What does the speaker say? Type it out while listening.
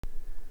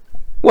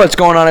What's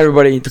going on,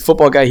 everybody? The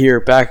Football Guy here,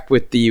 back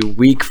with the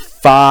Week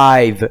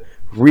 5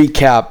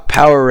 recap,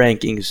 power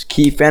rankings,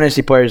 key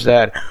fantasy players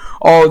that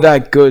all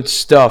that good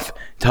stuff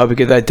to help you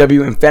get that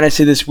W in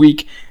fantasy this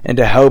week and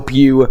to help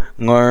you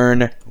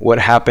learn what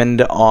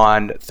happened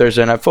on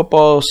Thursday Night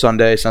Football,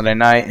 Sunday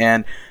night,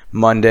 and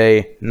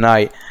Monday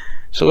night.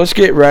 So let's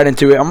get right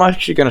into it. I'm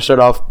actually going to start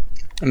off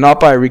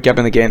not by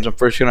recapping the games. I'm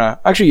first going to...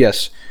 Actually,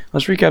 yes.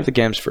 Let's recap the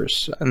games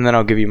first, and then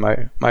I'll give you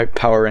my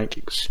power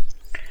rankings.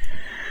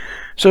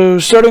 So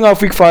starting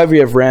off Week 5, we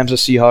have Rams and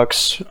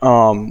Seahawks.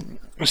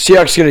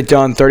 Seahawks get it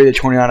done,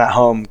 30-29 at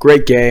home.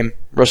 Great game.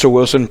 Russell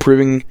Wilson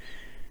proving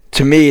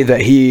to me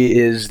that he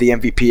is the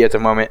MVP at the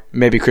moment.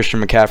 Maybe Christian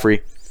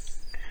McCaffrey.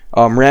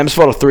 Rams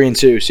fall to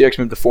 3-2. Seahawks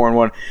moved to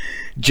 4-1.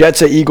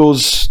 Jets at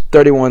Eagles,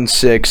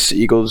 31-6.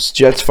 Eagles.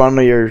 Jets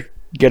finally are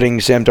getting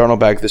Sam Darnold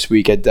back this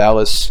week at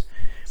Dallas.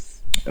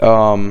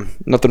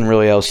 Nothing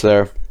really else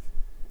there.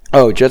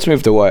 Oh, Jets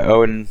moved to what?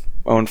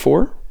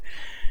 0-4?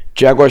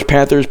 Jaguars,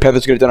 Panthers.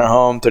 Panthers get it done at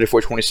home,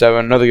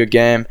 34-27. Another good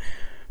game.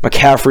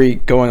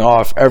 McCaffrey going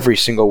off every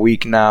single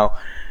week now.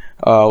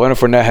 Leonard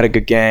Fournette had a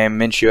good game.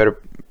 Minshew had a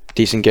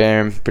decent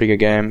game, pretty good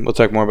game. We'll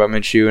talk more about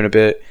Minshew in a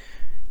bit.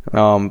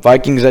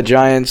 Vikings at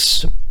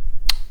Giants.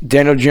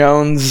 Daniel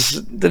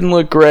Jones didn't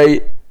look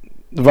great.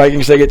 The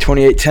Vikings, they get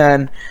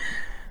 28-10.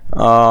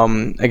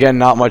 Again,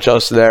 not much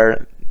else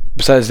there.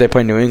 Besides, they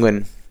play New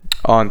England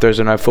on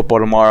Thursday Night Football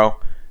tomorrow,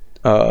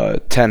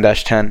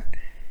 10-10.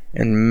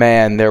 And,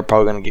 man, they're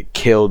probably going to get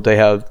killed. They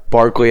have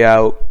Barkley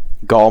out,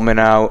 Gallman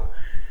out,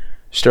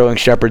 Sterling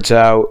Shepard's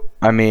out.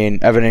 I mean,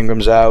 Evan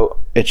Ingram's out.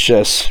 It's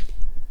going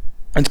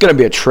to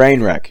be a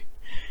train wreck.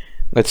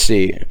 Let's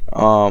see.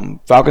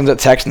 Falcons at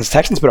Texans.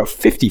 Texans put up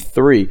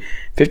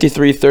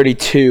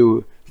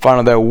 53-32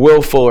 final there.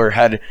 Will Fuller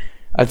had,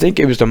 I think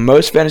it was the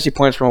most fantasy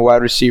points from a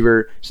wide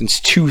receiver since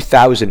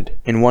 2000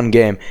 in one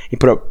game. He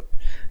put up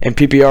in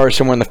PPR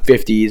somewhere in the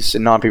 50s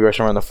and non-PPR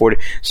somewhere in the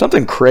 40s.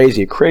 Something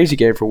crazy. A crazy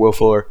game for Will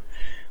Fuller.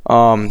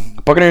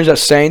 Buccaneers at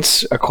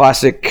Saints. A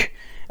classic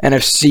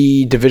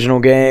NFC divisional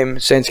game.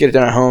 Saints get it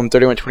done at home,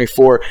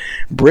 31-24.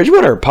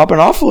 Bridgewater popping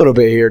off a little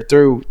bit here.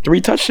 Threw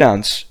 3 to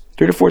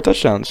 4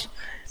 touchdowns.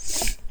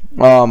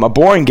 A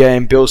boring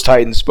game.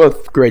 Bills-Titans.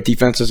 Both great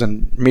defenses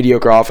and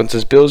mediocre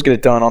offenses. Bills get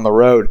it done on the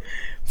road,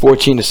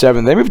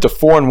 14-7. They moved to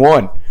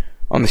 4-1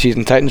 on the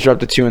season. Titans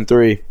dropped to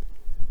 2-3.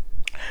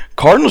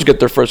 Cardinals get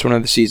their first win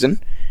of the season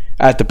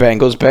at the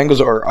Bengals. Bengals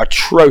are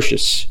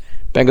atrocious.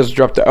 Bengals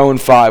dropped to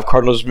 0-5.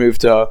 Cardinals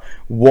moved to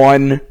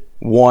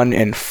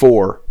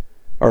 1-1-4.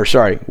 Or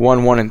sorry,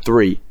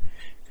 1-1-3.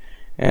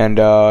 And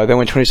they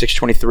went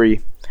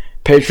 26-23.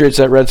 Patriots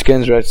at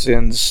Redskins.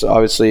 Redskins,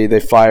 obviously, they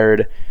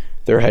fired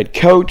their head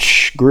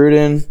coach,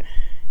 Gruden.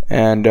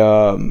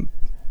 And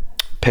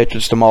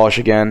Patriots demolish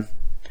again.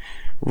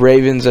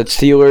 Ravens at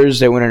Steelers.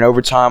 They win in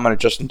overtime on a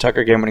Justin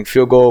Tucker game-winning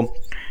field goal.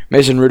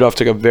 Mason Rudolph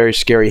took a very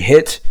scary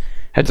hit.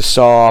 Had to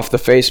saw off the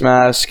face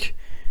mask.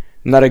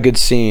 Not a good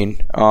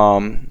scene.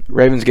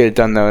 Ravens get it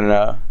done, though, in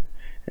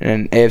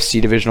an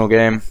AFC divisional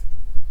game.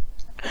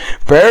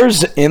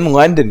 Bears in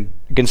London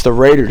against the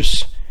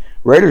Raiders.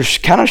 Raiders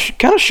kind of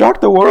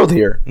shocked the world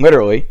here,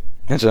 literally.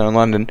 It's in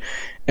London.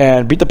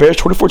 And beat the Bears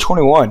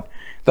 24-21.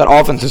 That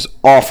offense is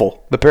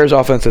awful. The Bears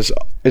offense is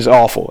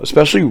awful.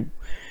 Especially,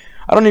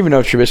 I don't even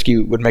know if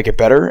Trubisky would make it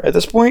better at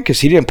this point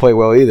because he didn't play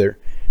well either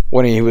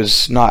when he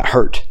was not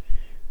hurt.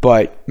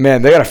 But,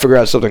 man, they got to figure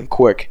out something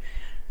quick.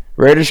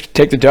 Raiders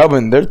take the dub,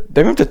 and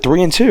they moved to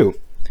 3-2.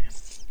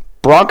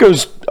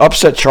 Broncos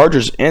upset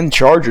Chargers in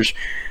Chargers.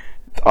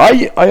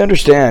 I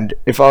understand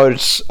if I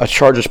was a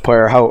Chargers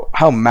player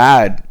how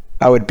mad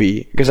I would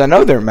be, because I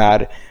know they're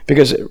mad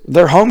because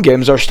their home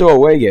games are still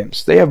away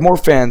games. They have more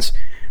fans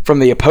from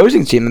the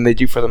opposing team than they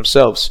do for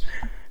themselves.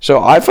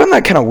 So I find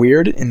that kind of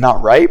weird and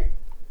not right.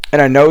 And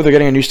I know they're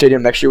getting a new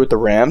stadium next year with the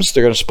Rams.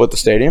 They're going to split the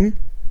stadium.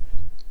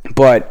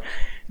 But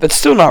that's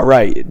still not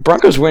right.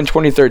 Broncos win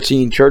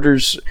 2013.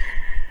 Chargers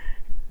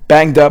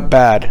banged up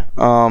bad.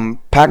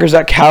 Packers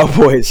at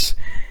Cowboys.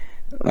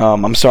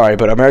 I'm sorry,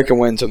 but America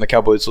wins and the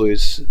Cowboys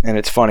lose, and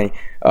it's funny.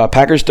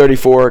 Packers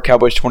 34,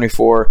 Cowboys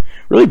 24.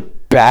 Really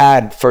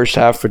bad first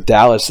half for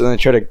Dallas, and then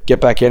they tried to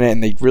get back in it,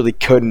 and they really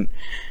couldn't.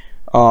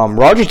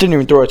 Rodgers didn't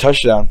even throw a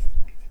touchdown.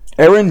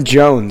 Aaron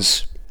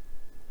Jones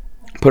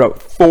put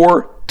up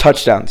 4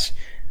 touchdowns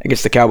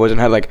against the Cowboys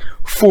and had like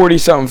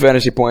 40-something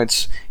fantasy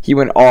points. He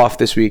went off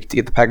this week to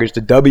get the Packers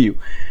to W.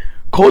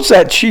 Colts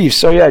at Chiefs.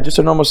 So, yeah, just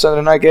a normal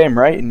Sunday night game,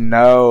 right?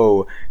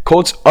 No.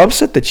 Colts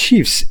upset the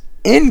Chiefs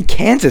in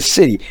Kansas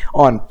City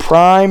on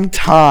prime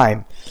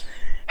time.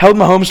 Held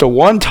Mahomes to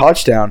 1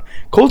 touchdown.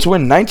 Colts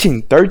win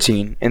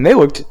 19-13, and they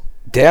looked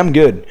damn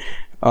good.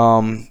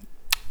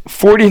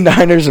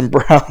 49ers and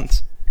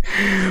Browns.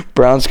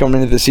 Browns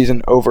coming into the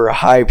season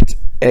overhyped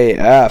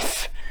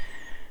AF.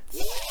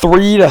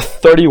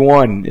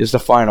 3-31 is the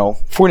final.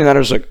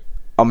 49ers look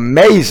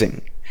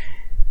amazing.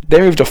 They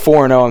moved to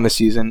 4-0 in the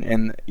season,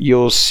 and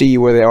you'll see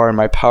where they are in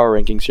my power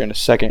rankings here in a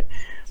second.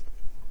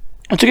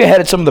 Let's look ahead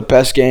at some of the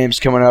best games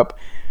coming up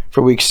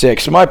for week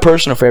 6. My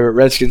personal favorite,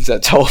 Redskins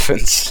at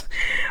Dolphins.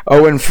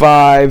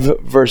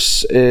 0-5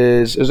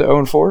 versus is it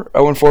 0-4?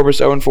 0-4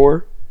 versus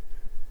 0-4?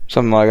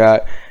 Something like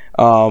that.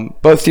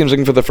 Both teams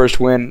looking for the first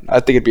win. I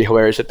think it'd be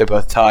hilarious if they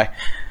both tie.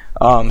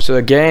 So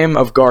the game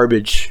of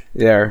garbage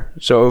there.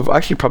 So it'll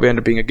actually probably end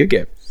up being a good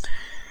game.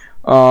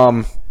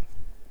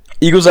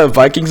 Eagles at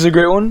Vikings is a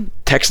great one.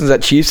 Texans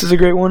at Chiefs is a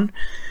great one.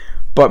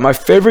 But my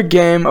favorite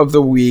game of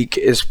the week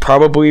is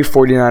probably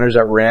 49ers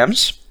at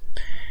Rams.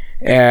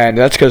 And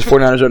that's because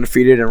 49ers are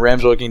undefeated and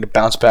Rams are looking to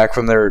bounce back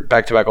from their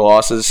back-to-back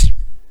losses.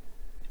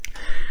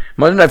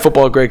 Monday Night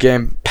Football, a great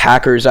game.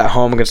 Packers at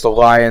home against the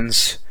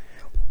Lions.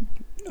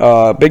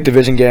 Big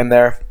division game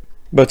there.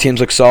 Both teams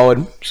look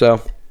solid.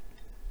 So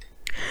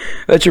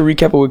that's your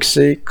recap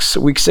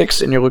of week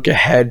 6, and you look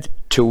ahead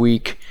to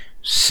week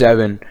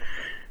 7.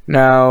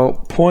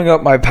 Now, pulling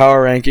up my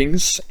power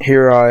rankings,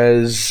 here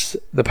is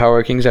the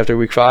power rankings after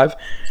week 5.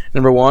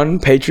 Number 1,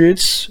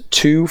 Patriots.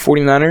 2,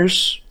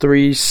 49ers.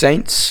 3,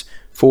 Saints.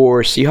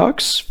 4,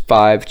 Seahawks.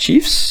 5,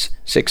 Chiefs.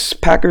 6,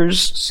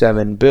 Packers.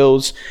 7,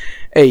 Bills.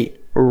 8,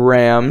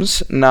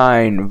 Rams.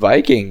 9,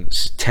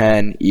 Vikings.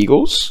 10,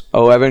 Eagles.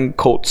 11,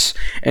 Colts.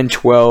 And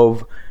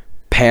 12,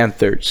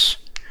 Panthers.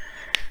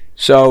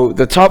 So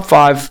the top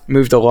 5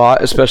 moved a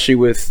lot, especially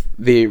with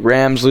the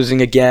Rams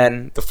losing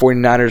again, the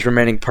 49ers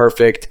remaining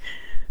perfect,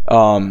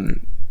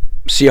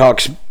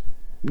 Seahawks,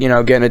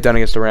 getting it done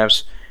against the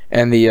Rams,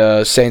 and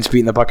the Saints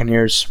beating the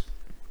Buccaneers.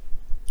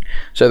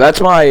 So that's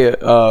my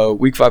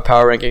Week 5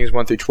 power rankings,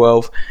 1 through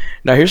 12.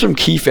 Now here's some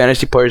key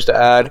fantasy players to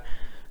add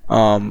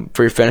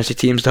for your fantasy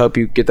teams to help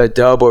you get that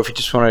dub, or if you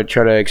just want to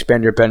try to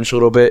expand your bench a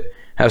little bit,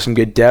 have some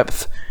good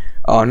depth.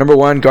 Number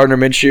 1, Gardner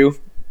Minshew.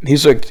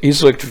 He's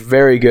looked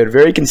very good,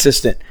 very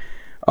consistent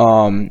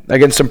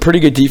against some pretty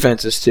good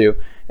defenses too.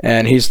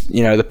 And he's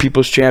the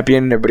people's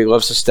champion. Everybody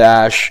loves the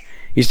stash.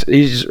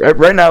 He's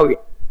right now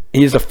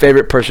he's the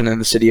favorite person in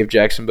the city of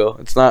Jacksonville.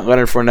 It's not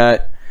Leonard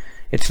Fournette.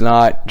 It's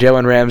not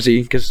Jalen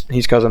Ramsey because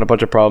he's causing a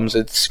bunch of problems.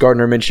 It's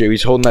Gardner Minshew.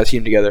 He's holding that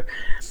team together.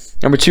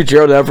 Number 2,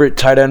 Gerald Everett,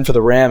 tight end for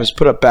the Rams,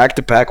 put up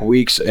back-to-back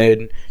weeks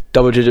in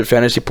double-digit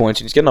fantasy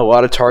points. And he's getting a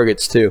lot of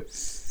targets too.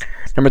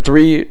 Number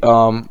 3,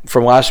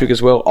 from last week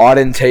as well,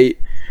 Auden Tate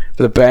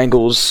for the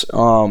Bengals.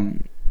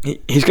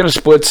 He's going to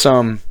split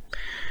some.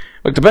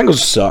 Look, the Bengals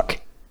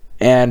suck.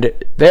 And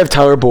they have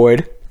Tyler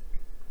Boyd,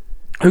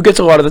 who gets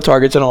a lot of the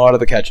targets and a lot of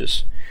the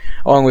catches.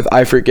 Along with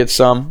Eifert gets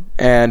some.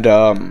 And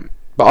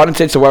but Auden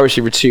Tate's the wide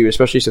receiver too,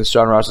 especially since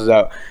John Ross is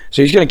out.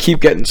 So he's going to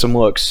keep getting some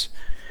looks.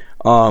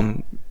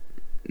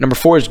 Number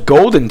 4 is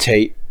Golden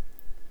Tate.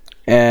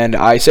 And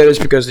I say this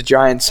because the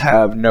Giants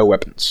have no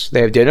weapons.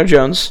 They have Daniel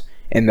Jones.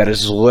 And that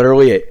is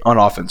literally it on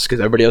offense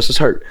because everybody else is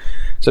hurt.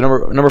 So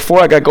number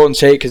 4, I got Golden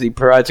Tate because he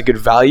provides a good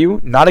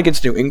value, not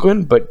against New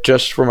England, but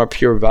just from a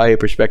pure value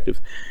perspective.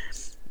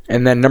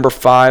 And then number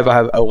 5, I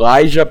have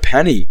Elijah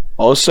Penny,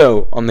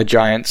 also on the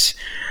Giants.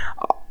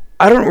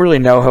 I don't really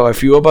know how I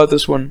feel about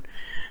this one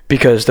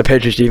because the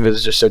Patriots defense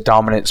is just so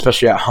dominant,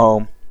 especially at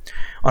home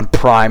on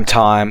prime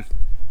time.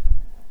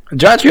 The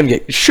Giants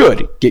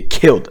should get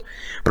killed,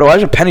 but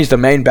Elijah Penny's the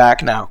main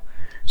back now.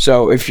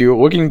 So if you're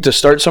looking to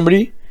start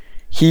somebody,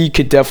 he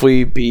could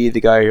definitely be the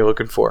guy you're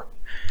looking for.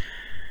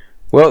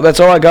 Well, that's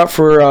all I got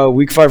for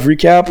Week 5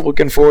 recap.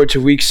 Looking forward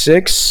to Week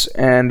 6.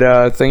 And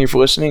thank you for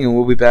listening, and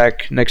we'll be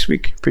back next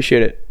week.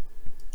 Appreciate it.